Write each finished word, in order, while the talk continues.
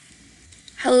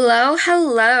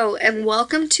Hello, and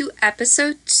welcome to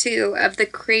episode 2 of the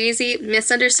crazy,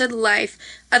 misunderstood life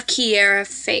of Kiara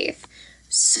Faith.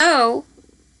 So,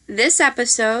 this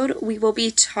episode, we will be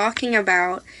talking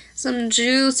about some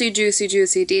juicy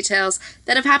details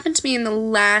that have happened to me in the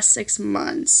last 6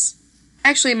 months.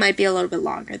 Actually, it might be a little bit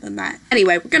longer than that.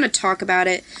 Anyway, we're going to talk about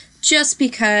it just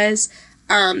because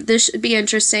this should be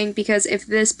interesting, because if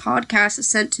this podcast is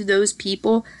sent to those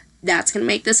people, that's going to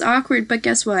make this awkward. But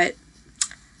guess what?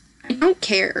 I don't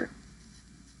care.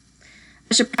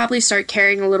 I should probably start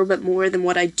caring a little bit more than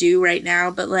what I do right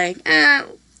now, but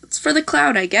it's for the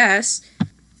clout, I guess.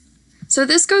 So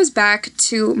this goes back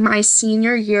to my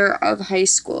senior year of high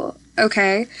school,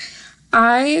 okay?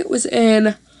 I was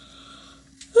in...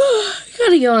 I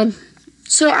gotta yawn.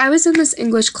 So I was in this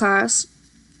English class,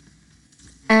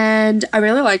 and I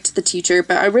really liked the teacher,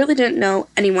 but I really didn't know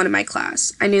anyone in my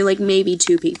class. I knew maybe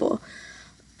 2 people.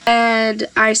 And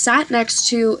I sat next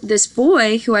to this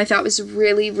boy who I thought was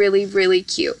really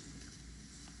cute.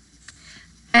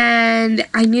 And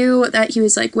I knew that he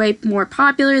was way more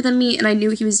popular than me, and I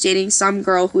knew he was dating some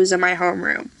girl who was in my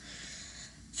homeroom.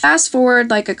 Fast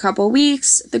forward a couple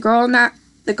weeks, the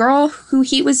girl who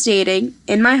he was dating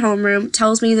in my homeroom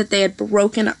tells me that they had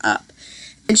broken up.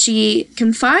 And she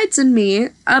confides in me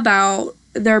about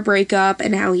their breakup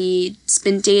and how he'd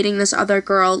been dating this other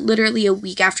girl literally a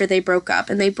week after they broke up,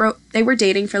 and they were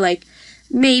dating for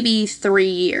maybe 3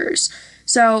 years,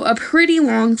 so a pretty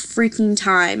long freaking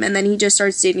time. And then he just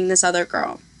starts dating this other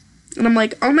girl, and I'm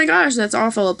like, oh my gosh, that's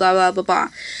awful, blah blah blah blah.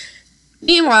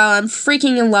 Meanwhile, I'm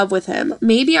freaking in love with him.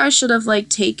 Maybe I should have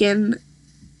taken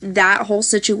that whole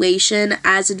situation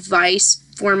as advice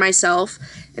for myself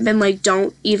and been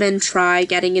don't even try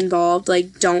getting involved,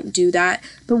 don't do that.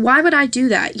 But why would I do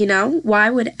that, Why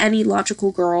would any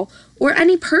logical girl or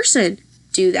any person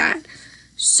do that?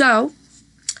 So,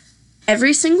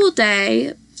 every single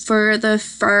day for the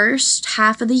first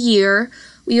half of the year,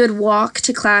 we would walk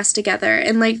to class together,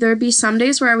 and there would be some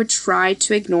days where I would try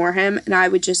to ignore him, and I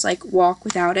would just walk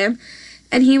without him.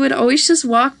 And he would always just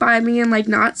walk by me and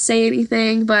not say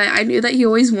anything, but I knew that he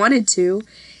always wanted to.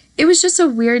 It was just a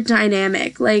weird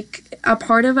dynamic. A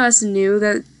part of us knew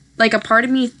that, a part of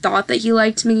me thought that he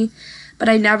liked me, but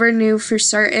I never knew for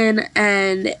certain.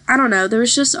 And I don't know, there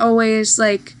was just always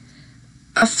a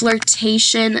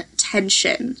flirtation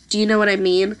tension. Do you know what I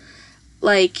mean?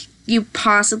 You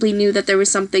possibly knew that there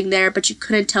was something there, but you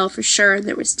couldn't tell for sure, and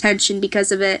there was tension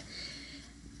because of it.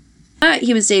 But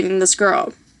he was dating this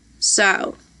girl,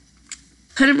 so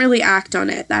couldn't really act on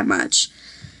it that much.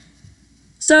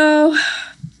 So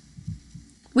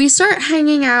we start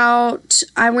hanging out,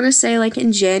 I want to say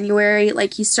in January.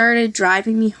 He started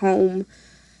driving me home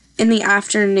in the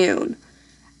afternoon.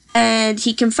 And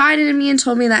he confided in me and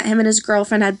told me that him and his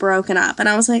girlfriend had broken up. And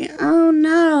I was like, oh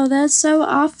no, that's so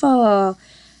awful.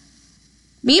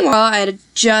 Meanwhile, I had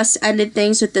just ended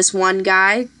things with this one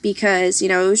guy because,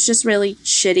 it was just really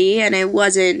shitty and it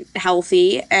wasn't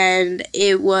healthy and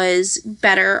it was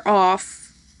better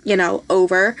off,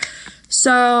 over.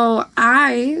 So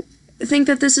I think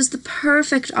that this is the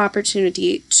perfect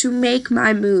opportunity to make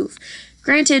my move.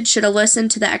 Granted, should have listened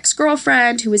to the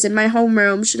ex-girlfriend who was in my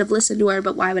homeroom, should have listened to her,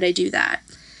 but why would I do that?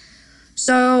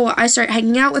 So I start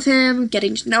hanging out with him,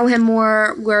 getting to know him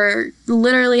more. We're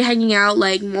literally hanging out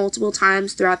multiple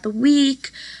times throughout the week,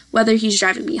 whether he's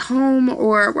driving me home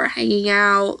or we're hanging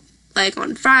out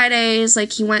on Fridays.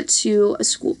 He went to a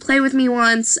school play with me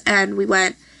once, and we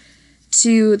went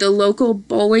to the local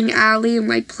bowling alley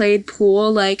and played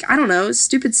pool. I don't know,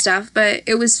 stupid stuff, but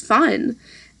it was fun,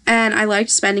 and I liked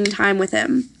spending time with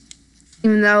him,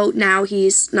 even though now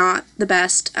he's not the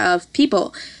best of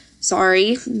people.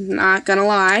 Sorry, not gonna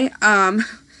lie.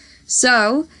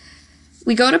 So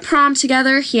we go to prom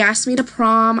together. He asked me to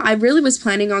prom. I really was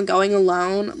planning on going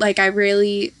alone. I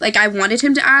wanted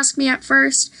him to ask me at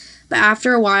first, but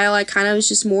after a while, I kind of was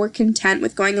just more content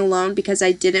with going alone because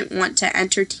I didn't want to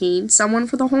entertain someone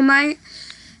for the whole night.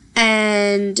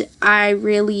 And I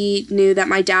really knew that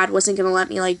my dad wasn't going to let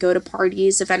me, go to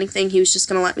parties. If anything, he was just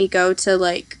going to let me go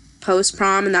to,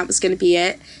 post-prom, and that was going to be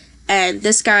it. And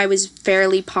this guy was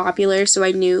fairly popular, so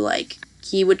I knew,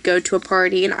 he would go to a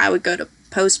party and I would go to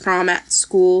post-prom at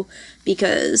school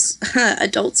because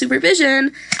adult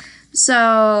supervision.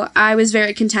 So I was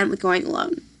very content with going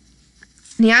alone.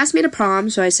 And he asked me to prom,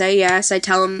 so I say yes. I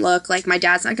tell him, look, my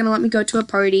dad's not going to let me go to a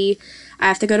party. I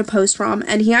have to go to post-prom.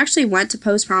 And he actually went to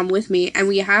post-prom with me, and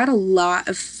we had a lot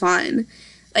of fun.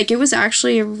 It was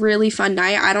actually a really fun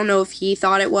night. I don't know if he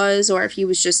thought it was or if he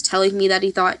was just telling me that he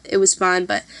thought it was fun,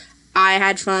 but I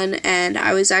had fun, and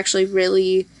I was actually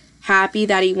really happy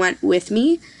that he went with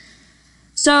me.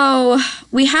 So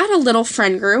we had a little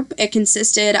friend group. It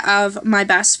consisted of my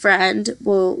best friend,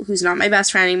 well, who's not my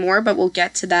best friend anymore, but we'll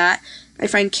get to that. My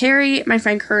friend Carrie, my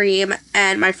friend Kareem,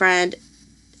 and my friend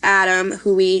Adam,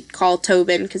 who we call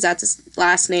Tobin because that's his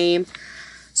last name.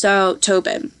 So,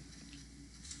 Tobin.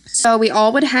 So we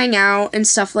all would hang out and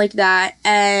stuff like that,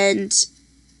 and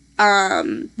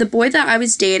the boy that I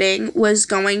was dating was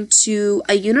going to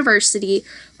a university,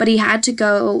 but he had to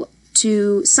go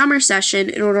to summer session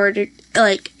in order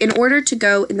to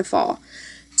go in the fall.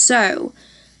 So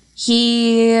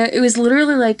it was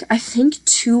literally like, I think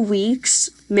 2 weeks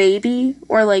maybe,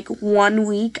 or like 1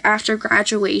 week after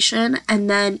graduation, and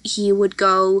then he would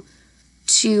go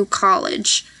to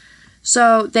college.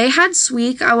 So they had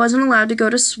Sweek. I wasn't allowed to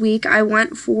go to Sweek. I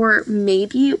went for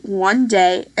maybe 1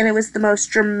 day, and it was the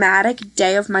most dramatic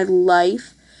day of my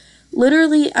life.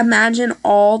 Literally, imagine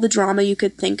all the drama you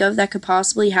could think of that could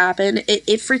possibly happen. It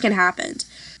freaking happened.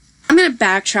 I'm going to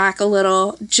backtrack a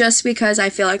little just because I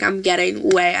feel like I'm getting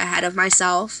way ahead of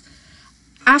myself.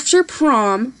 After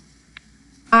prom,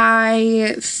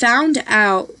 I found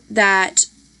out that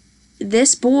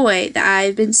this boy that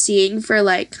I've been seeing for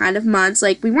like kind of months,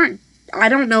 like I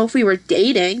don't know if we were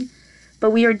dating,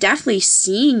 but we were definitely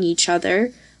seeing each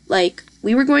other. Like,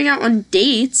 we were going out on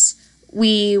dates.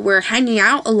 We were hanging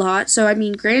out a lot. So, I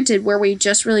mean, granted, were we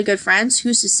just really good friends?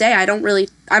 Who's to say? I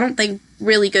don't think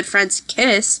really good friends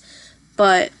kiss,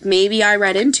 but maybe I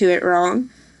read into it wrong.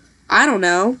 I don't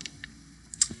know.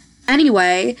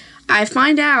 Anyway, I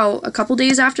find out a couple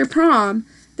days after prom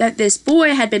that this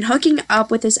boy had been hooking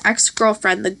up with his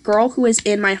ex-girlfriend, the girl who was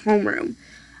in my homeroom.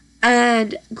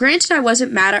 And granted, I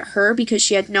wasn't mad at her because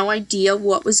she had no idea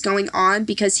what was going on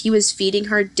because he was feeding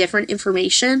her different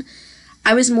information.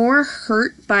 I was more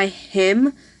hurt by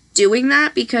him doing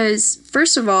that because,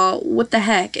 first of all, what the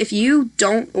heck? If you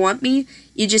don't want me,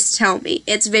 you just tell me.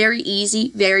 It's very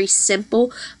easy, very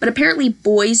simple, but apparently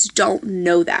boys don't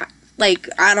know that. Like,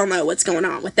 I don't know what's going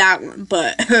on with that one,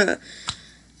 but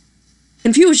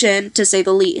confusion, to say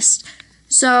the least.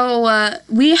 So,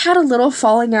 we had a little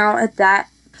falling out at that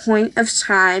point of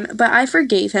time, but I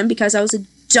forgave him because I was a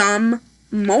dumb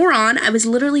moron. I was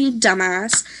literally a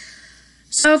dumbass.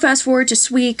 So fast forward to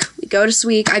Sweek. We go to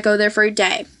Sweek. I go there for a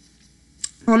day.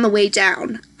 On the way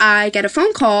down, I get a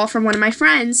phone call from one of my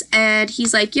friends, and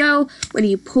he's like, yo, when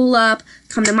you pull up,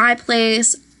 come to my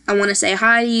place. I want to say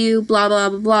hi to you, blah, blah,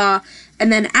 blah, blah.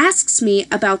 And then asks me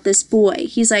about this boy.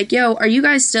 He's like, yo, are you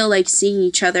guys still, like, seeing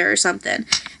each other or something?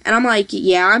 And I'm like,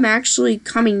 yeah, I'm actually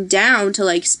coming down to,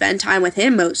 like, spend time with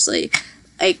him mostly.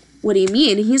 Like, what do you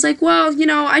mean? And he's like, well, you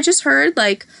know, I just heard,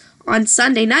 like, on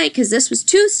Sunday night, because this was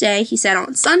Tuesday, he said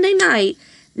on Sunday night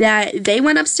that they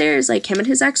went upstairs, like, him and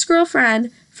his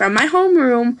ex-girlfriend from my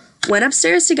homeroom went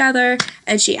upstairs together,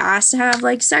 and she asked to have,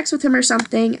 like, sex with him or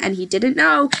something, and he didn't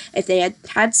know if they had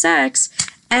had sex.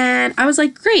 And I was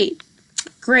like, great.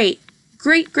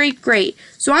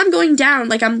 So I'm going down,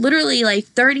 like, I'm literally, like,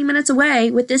 30 minutes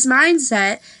away with this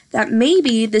mindset that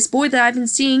maybe this boy that I've been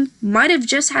seeing might have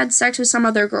just had sex with some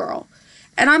other girl.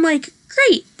 And I'm like,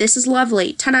 great, this is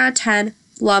lovely. 10 out of 10.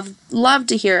 Love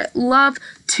to hear it. Love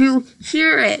to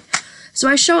hear it. So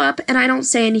I show up and I don't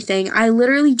say anything. I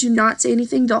literally do not say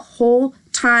anything the whole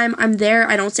time I'm there.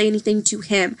 I don't say anything to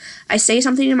him. I say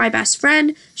something to my best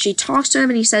friend. She talks to him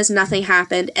and he says nothing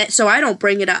happened. So I don't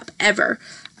bring it up ever.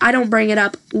 I don't bring it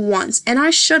up once. And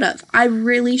I should have. I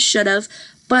really should have.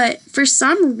 But for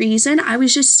some reason, I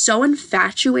was just so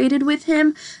infatuated with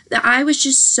him that I was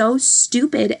just so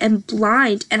stupid and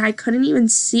blind. And I couldn't even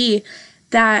see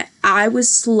that I was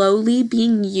slowly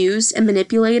being used and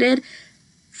manipulated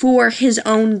for his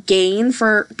own gain,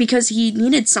 because he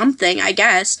needed something, I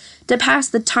guess, to pass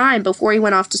the time before he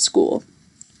went off to school.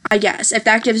 I guess, if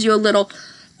that gives you a little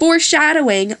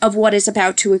foreshadowing of what is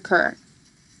about to occur.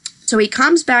 So he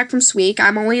comes back from Sweek.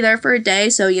 I'm only there for a day,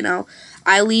 so, you know,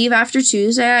 I leave after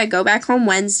Tuesday. I go back home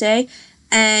Wednesday,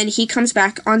 and he comes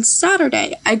back on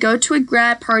Saturday. I go to a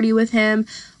grad party with him.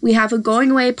 We have a going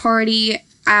away party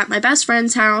at my best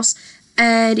friend's house,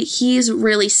 and he's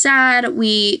really sad.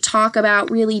 We talk about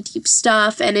really deep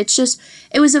stuff, and it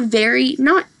was a very,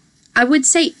 not, I would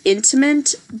say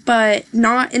intimate, but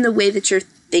not in the way that you're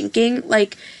thinking.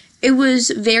 Like, it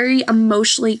was very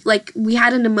emotionally, like, we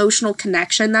had an emotional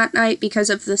connection that night because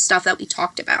of the stuff that we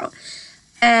talked about.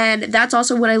 And that's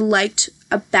also what I liked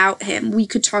about him. We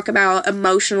could talk about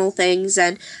emotional things,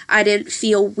 and I didn't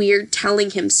feel weird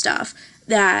telling him stuff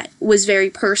that was very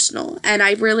personal. And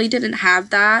I really didn't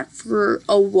have that for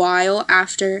a while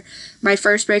after my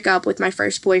first breakup with my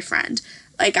first boyfriend.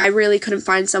 Like, I really couldn't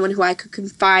find someone who I could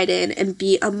confide in and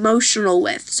be emotional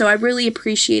with. So I really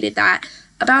appreciated that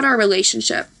about our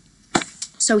relationship.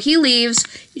 So he leaves,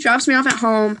 he drops me off at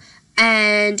home,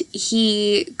 and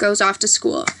he goes off to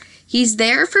school. He's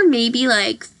there for maybe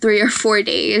like 3 or 4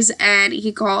 days, and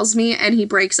he calls me and he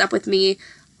breaks up with me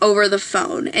over the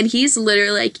phone. And he's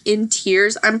literally like in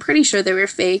tears. I'm pretty sure they were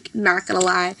fake, not gonna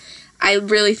lie. I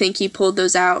really think he pulled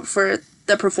those out for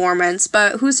the performance,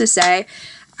 but who's to say?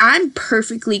 I'm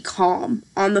perfectly calm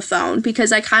on the phone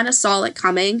because I kind of saw it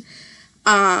coming.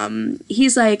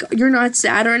 He's like, "You're not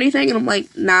sad or anything?" And I'm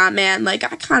like, "Nah, man, like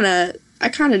I kind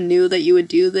of knew that you would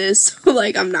do this."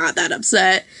 Like, I'm not that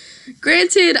upset.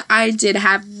 Granted, I did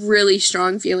have really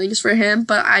strong feelings for him,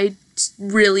 but I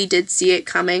really did see it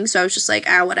coming, so I was just like,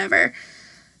 whatever.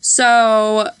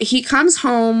 So he comes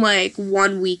home like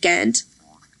one weekend,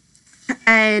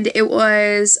 and it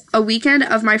was a weekend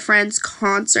of my friend's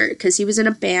concert because he was in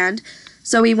a band.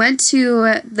 So we went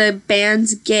to the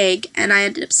band's gig, and I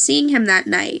ended up seeing him that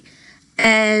night.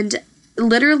 And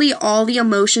literally all the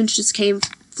emotions just came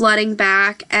flooding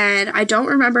back, and I don't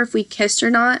remember if we kissed or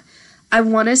not. I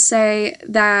want to say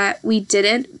that we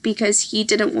didn't because he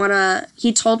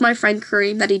told my friend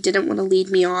Kareem that he didn't want to lead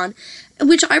me on,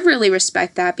 which I really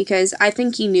respect that because I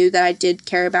think he knew that I did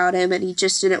care about him and he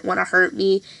just didn't want to hurt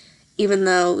me, even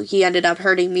though he ended up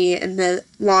hurting me in the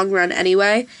long run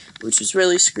anyway, which was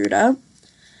really screwed up.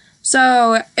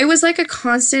 So it was like a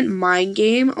constant mind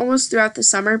game almost throughout the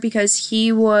summer because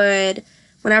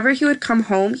whenever he would come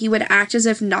home, he would act as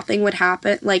if nothing would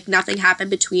happen, like nothing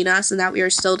happened between us and that we were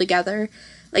still together.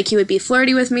 Like, he would be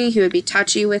flirty with me, he would be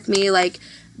touchy with me, like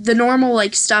the normal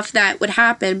like stuff that would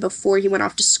happen before he went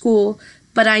off to school.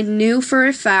 But I knew for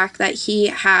a fact that he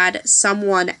had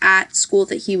someone at school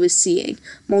that he was seeing.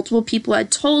 Multiple people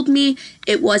had told me.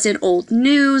 It wasn't old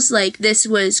news. Like, this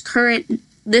was current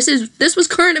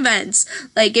events.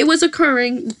 Like, it was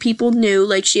occurring. People knew.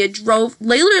 Like, she had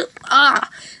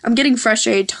I'm getting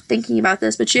frustrated thinking about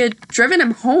this, but she had driven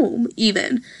him home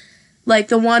even. Like,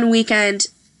 the one weekend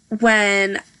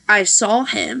when I saw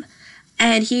him,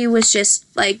 and he was just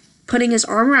like putting his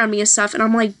arm around me and stuff, and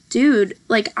I'm like, dude,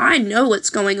 like, I know what's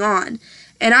going on.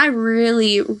 And I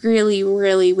really, really,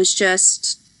 really was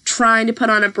just trying to put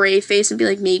on a brave face and be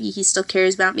like, maybe he still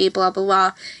cares about me, blah, blah,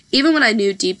 blah. Even when I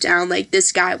knew deep down, like,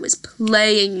 this guy was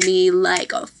playing me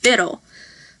like a fiddle.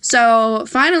 So,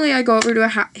 finally, I go over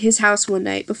to his house one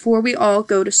night before we all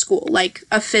go to school, like,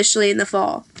 officially in the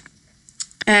fall.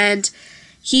 And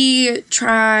he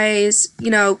tries,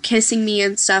 kissing me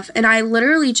and stuff, and I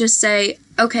literally just say,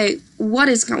 okay, what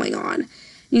is going on? And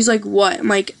he's like, what? I'm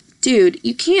like, dude,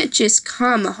 you can't just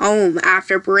come home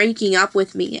after breaking up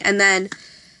with me and then,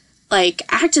 like,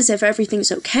 act as if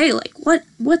everything's okay. Like,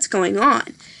 what's going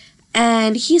on?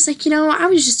 And he's like, I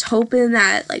was just hoping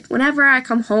that, like, whenever I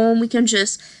come home, we can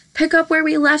just pick up where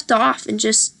we left off and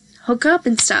just hook up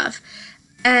and stuff.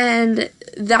 And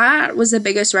that was the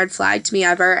biggest red flag to me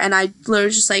ever. And I literally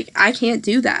was just like, I can't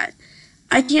do that.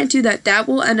 I can't do that. That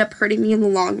will end up hurting me in the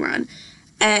long run.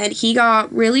 And he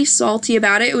got really salty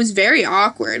about it. It was very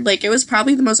awkward. Like, it was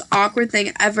probably the most awkward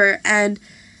thing ever. And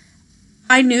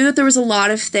I knew that there was a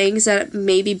lot of things that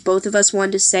maybe both of us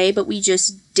wanted to say, but we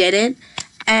just didn't.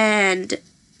 And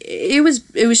it was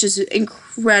just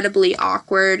incredibly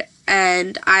awkward.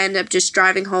 And I ended up just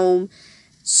driving home,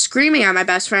 screaming at my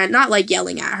best friend, not like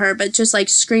yelling at her, but just like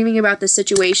screaming about the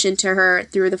situation to her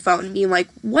through the phone and being like,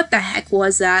 what the heck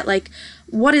was that? Like,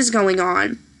 what is going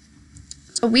on?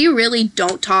 So we really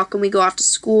don't talk when we go off to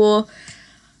school.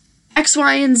 X,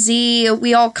 Y, and Z,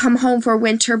 we all come home for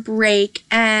winter break,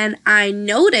 and I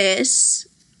notice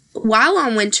while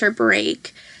on winter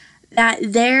break that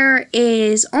there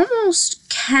is almost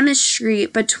chemistry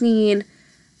between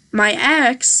my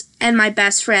ex and my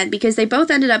best friend because they both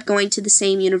ended up going to the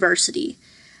same university.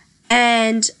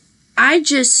 And I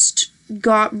just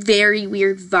got very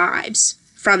weird vibes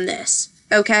from this,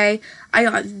 okay? I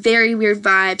got very weird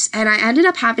vibes, and I ended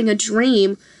up having a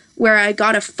dream where I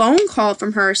got a phone call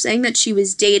from her saying that she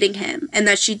was dating him and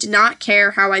that she did not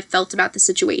care how I felt about the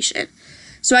situation.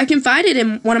 So I confided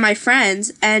in one of my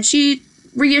friends, and she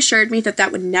reassured me that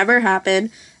that would never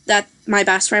happen, that my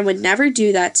best friend would never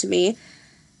do that to me.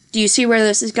 Do you see where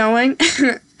this is going?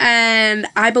 And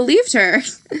I believed her.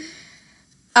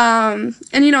 And,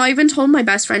 I even told my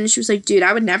best friend, and she was like, dude,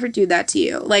 I would never do that to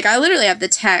you. Like, I literally have the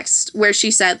text where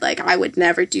she said, like, I would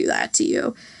never do that to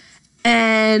you.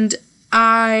 And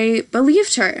I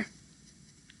believed her.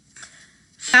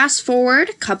 Fast forward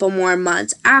a couple more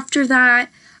months after that,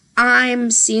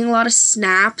 I'm seeing a lot of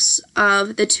snaps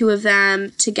of the two of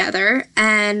them together,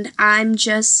 and I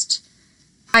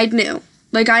knew.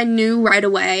 Like, I knew right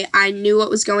away. I knew what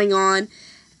was going on,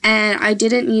 and I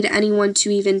didn't need anyone to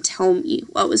even tell me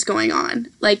what was going on.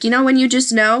 Like, when you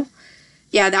just know?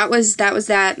 yeah,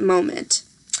 that moment.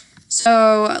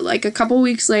 So, like, a couple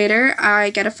weeks later, I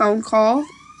get a phone call.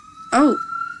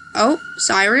 Oh,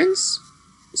 sirens?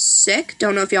 Sick?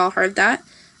 Don't know if y'all heard that.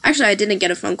 Actually, I didn't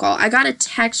get a phone call. I got a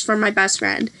text from my best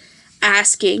friend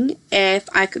asking if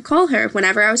I could call her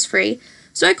whenever I was free.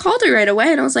 So I called her right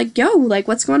away, and I was like, yo, like,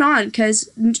 what's going on? Because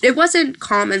it wasn't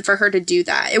common for her to do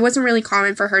that. It wasn't really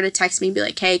common for her to text me and be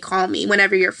like, hey, call me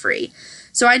whenever you're free.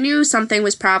 So I knew something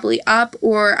was probably up,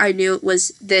 or I knew it was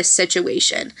this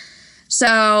situation.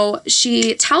 So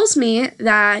she tells me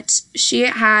that she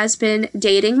has been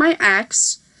dating my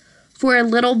ex for a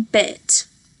little bit.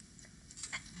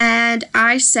 And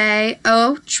I say,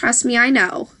 oh, trust me, I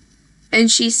know.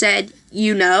 And she said,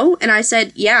 you know? And I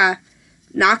said, yeah.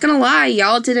 Not gonna lie,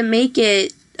 y'all didn't make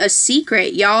it a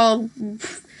secret. Y'all,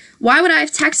 why would I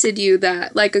have texted you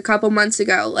that, like, a couple months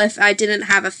ago if I didn't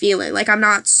have a feeling? Like, I'm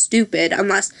not stupid,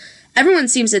 unless everyone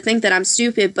seems to think that I'm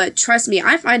stupid, but trust me,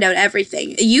 I find out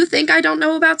everything. You think I don't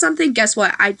know about something? Guess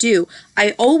what? I do.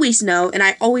 I always know, and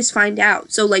I always find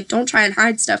out. So, like, don't try and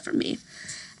hide stuff from me.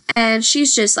 And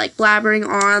she's just, like, blabbering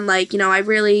on, like, you know,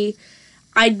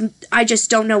 I just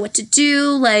don't know what to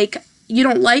do, like, you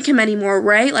don't like him anymore,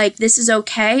 right? Like, this is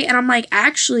okay? And I'm like,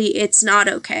 actually, it's not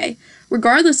okay.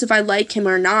 Regardless if I like him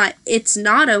or not, it's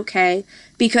not okay,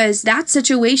 because that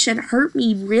situation hurt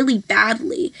me really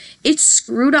badly. It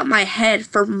screwed up my head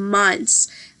for months.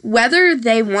 Whether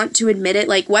they want to admit it,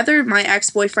 like, whether my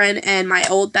ex-boyfriend and my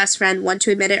old best friend want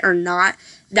to admit it or not,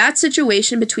 that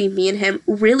situation between me and him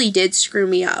really did screw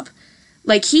me up.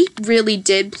 Like, he really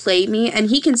did play me, and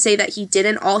he can say that he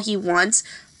didn't all he wants,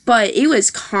 but it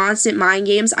was constant mind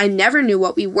games. I never knew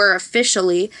what we were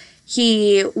officially.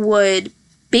 He would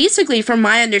basically, from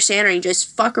my understanding, just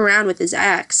fuck around with his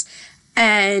ex.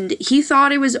 And he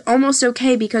thought it was almost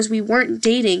okay because we weren't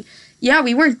dating. Yeah,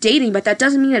 we weren't dating, but that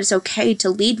doesn't mean that it's okay to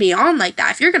lead me on like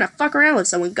that. If you're gonna fuck around with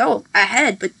someone, go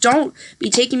ahead, but don't be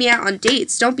taking me out on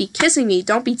dates. Don't be kissing me.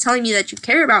 Don't be telling me that you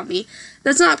care about me.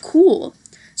 That's not cool.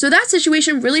 So that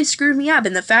situation really screwed me up,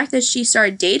 and the fact that she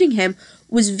started dating him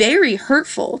was very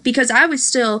hurtful because I was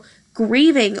still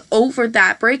grieving over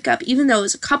that breakup, even though it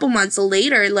was a couple months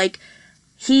later. Like,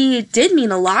 he did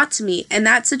mean a lot to me, and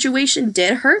that situation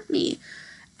did hurt me.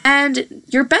 And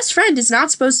your best friend is not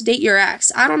supposed to date your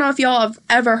ex. I don't know if y'all have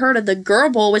ever heard of the girl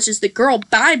bowl, which is the girl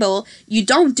Bible. You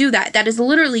don't do that. That is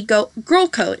literally girl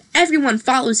code. Everyone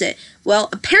follows it. Well,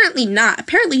 apparently not.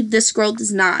 Apparently this girl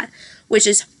does not, which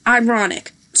is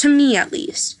ironic, to me at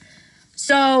least.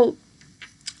 So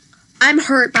I'm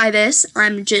hurt by this.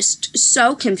 I'm just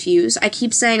so confused. I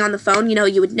keep saying on the phone, you know,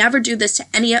 you would never do this to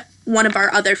any one of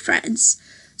our other friends.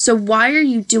 So why are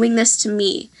you doing this to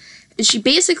me? And she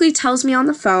basically tells me on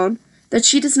the phone that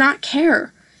she does not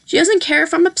care. She doesn't care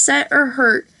if I'm upset or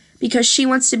hurt because she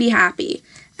wants to be happy.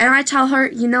 And I tell her,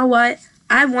 you know what?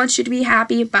 I want you to be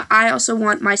happy, but I also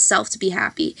want myself to be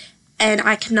happy. And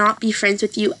I cannot be friends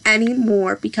with you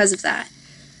anymore because of that.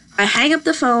 I hang up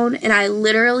the phone, and I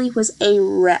literally was a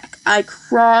wreck. I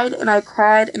cried, and I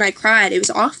cried, and I cried. It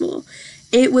was awful.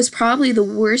 It was probably the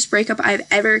worst breakup I've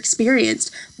ever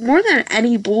experienced, more than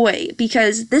any boy,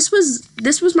 because this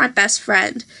was my best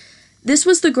friend. This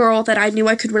was the girl that I knew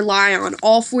I could rely on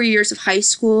all 4 years of high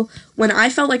school. When I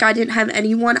felt like I didn't have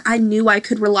anyone, I knew I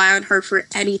could rely on her for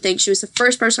anything. She was the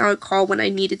first person I would call when I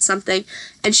needed something,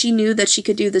 and she knew that she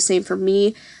could do the same for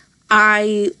me.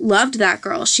 I loved that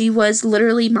girl. She was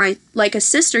literally like a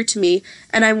sister to me,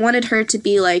 and I wanted her to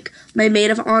be like my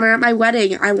maid of honor at my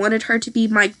wedding. I wanted her to be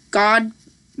my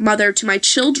godmother to my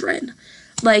children.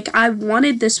 Like, I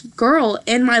wanted this girl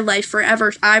in my life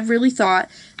forever. I really thought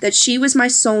that she was my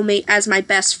soulmate as my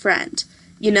best friend.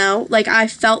 You know, like, I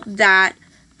felt that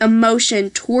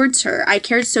emotion towards her. I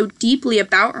cared so deeply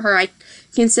about her. I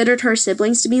considered her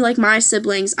siblings to be like my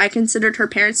siblings. I considered her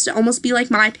parents to almost be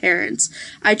like my parents.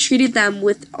 I treated them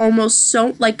with almost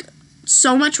so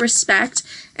much respect,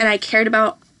 and I cared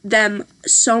about them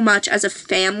so much as a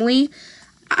family.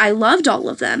 I loved all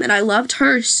of them, and I loved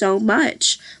her so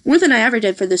much, more than I ever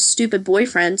did for this stupid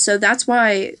boyfriend. So that's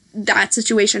why that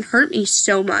situation hurt me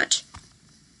so much.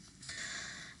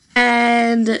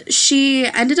 And she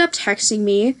ended up texting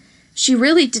me. She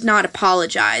really did not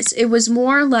apologize. It was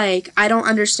more like, I don't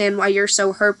understand why you're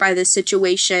so hurt by this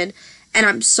situation, and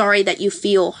I'm sorry that you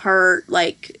feel hurt.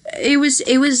 Like, it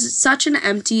was such an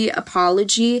empty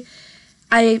apology.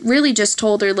 I really just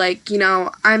told her, like, you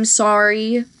know, I'm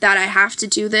sorry that I have to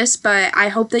do this, but I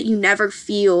hope that you never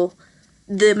feel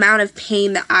the amount of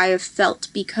pain that I have felt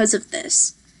because of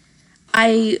this.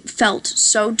 I felt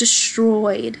so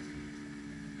destroyed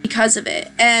because of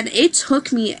it, and it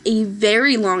took me a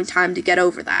very long time to get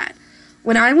over that.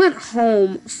 when I went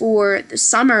home for the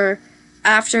summer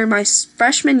after my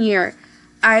freshman year,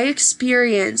 I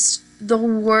experienced the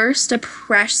worst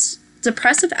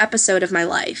depressive episode of my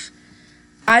life.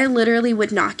 I literally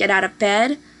would not get out of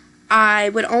bed. I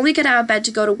would only get out of bed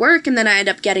to go to work, and then I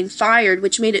ended up getting fired,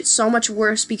 which made it so much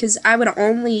worse because I would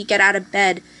only get out of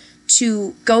bed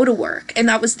to go to work, and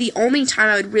that was the only time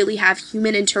I would really have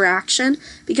human interaction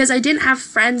because I didn't have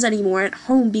friends anymore at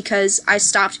home because I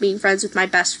stopped being friends with my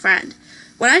best friend.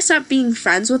 When I stopped being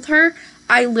friends with her,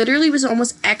 I literally was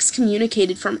almost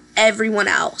excommunicated from everyone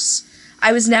else.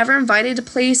 I was never invited to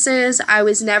places, I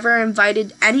was never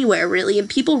invited anywhere really, and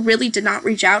people really did not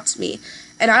reach out to me.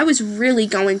 And I was really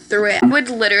going through it. I would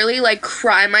literally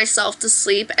cry myself to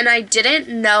sleep, and I didn't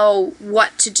know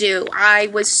what to do. I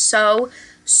was so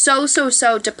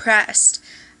depressed.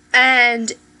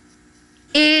 And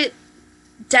it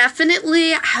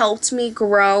definitely helped me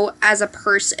grow as a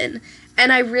person.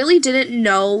 And I really didn't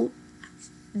know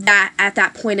that at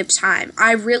that point of time.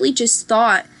 I really just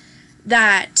thought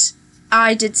that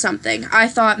I did something. I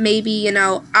thought maybe,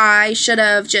 I should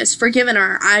have just forgiven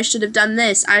her. I should have done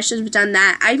this. I should have done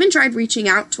that. I even tried reaching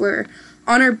out to her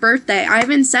on her birthday. I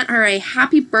even sent her a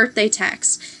happy birthday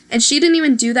text, and she didn't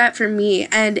even do that for me.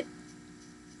 And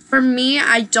for me,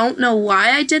 I don't know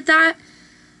why I did that.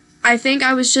 I think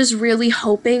I was just really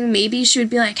hoping maybe she would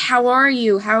be like, how are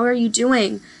you? How are you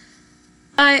doing?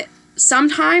 But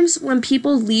sometimes when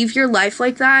people leave your life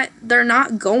like that, they're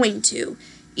not going to.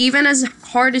 Even as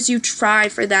hard as you try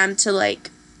for them to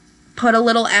put a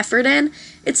little effort in,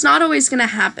 it's not always going to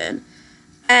happen.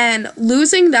 And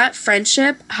losing that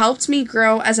friendship helped me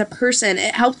grow as a person.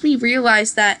 It helped me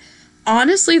realize that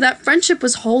honestly, that friendship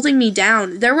was holding me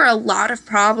down. There were a lot of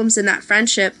problems in that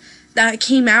friendship that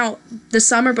came out the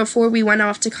summer before we went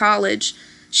off to college.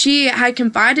 She had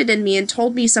confided in me and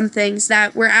told me some things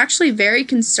that were actually very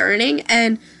concerning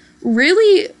and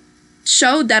really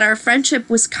showed that our friendship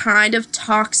was kind of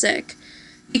toxic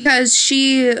because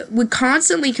she would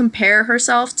constantly compare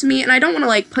herself to me. And I don't want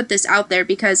to put this out there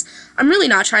because I'm really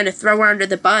not trying to throw her under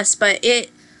the bus, but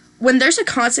when there's a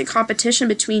constant competition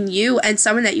between you and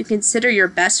someone that you consider your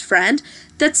best friend,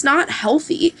 that's not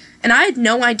healthy. And I had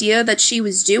no idea that she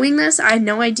was doing this. I had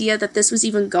no idea that this was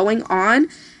even going on.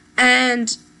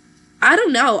 And I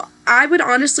don't know. I would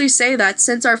honestly say that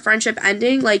since our friendship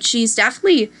ending, she's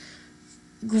definitely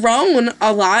grown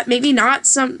a lot. Maybe not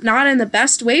in the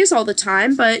best ways all the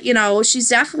time, but she's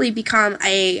definitely become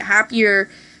a happier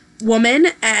woman.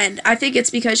 And I think it's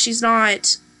because she's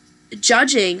not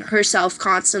judging herself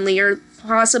constantly or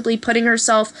possibly putting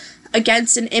herself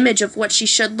against an image of what she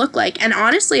should look like. And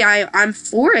honestly, I'm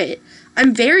for it.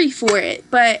 I'm very for it.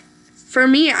 But for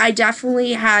me, I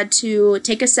definitely had to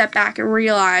take a step back and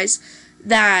realize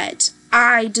that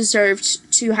I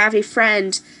deserved to have a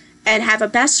friend and have a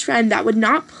best friend that would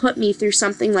not put me through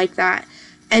something like that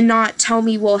and not tell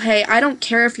me, well, hey, I don't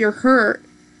care if you're hurt.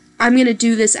 I'm going to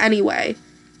do this anyway.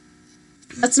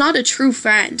 That's not a true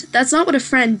friend. That's not what a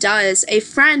friend does. A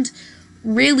friend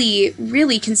really,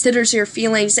 really considers your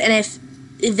feelings, and if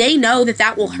they know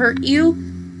that will hurt you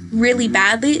really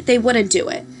badly, they wouldn't do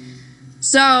it.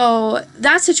 So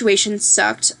that situation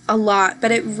sucked a lot,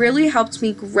 but it really helped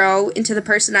me grow into the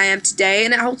person I am today,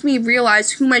 and it helped me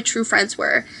realize who my true friends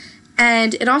were.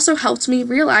 And it also helped me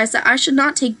realize that I should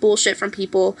not take bullshit from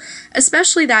people,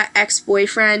 especially that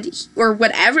ex-boyfriend or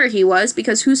whatever he was,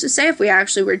 because who's to say if we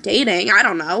actually were dating? I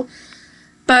don't know.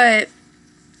 But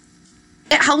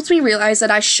it helped me realize that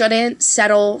I shouldn't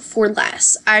settle for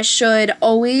less. I should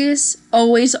always,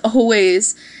 always,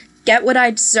 always get what I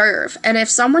deserve. And if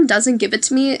someone doesn't give it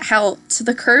to me, hell, to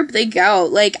the curb they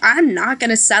go. I'm not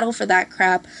going to settle for that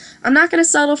crap. I'm not going to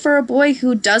settle for a boy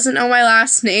who doesn't know my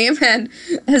last name and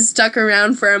has stuck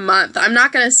around for a month. I'm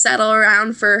not going to settle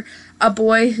around for a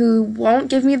boy who won't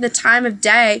give me the time of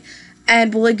day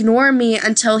and will ignore me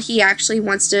until he actually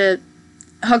wants to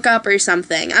hook up or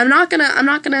something. I'm not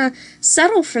gonna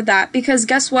settle for that, because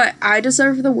guess what? I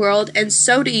deserve the world, and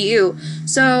so do you.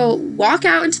 So walk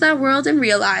out into that world and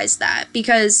realize that,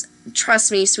 because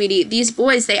trust me, sweetie, these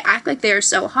boys, they act like they are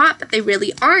so hot, but they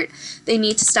really aren't. They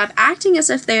need to stop acting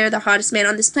as if they are the hottest man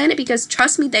on this planet, because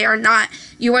trust me, they are not.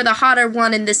 You are the hotter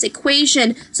one in this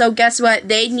equation, so guess what?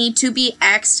 They need to be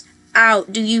X'd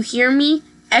out. Do you hear me?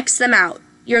 X them out.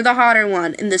 You're the hotter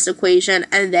one in this equation,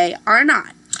 and they are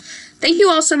not. Thank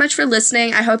you all so much for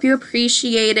listening. I hope you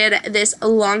appreciated this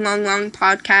long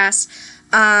podcast.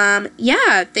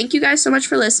 Yeah, thank you guys so much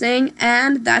for listening,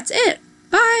 and that's it.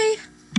 Bye!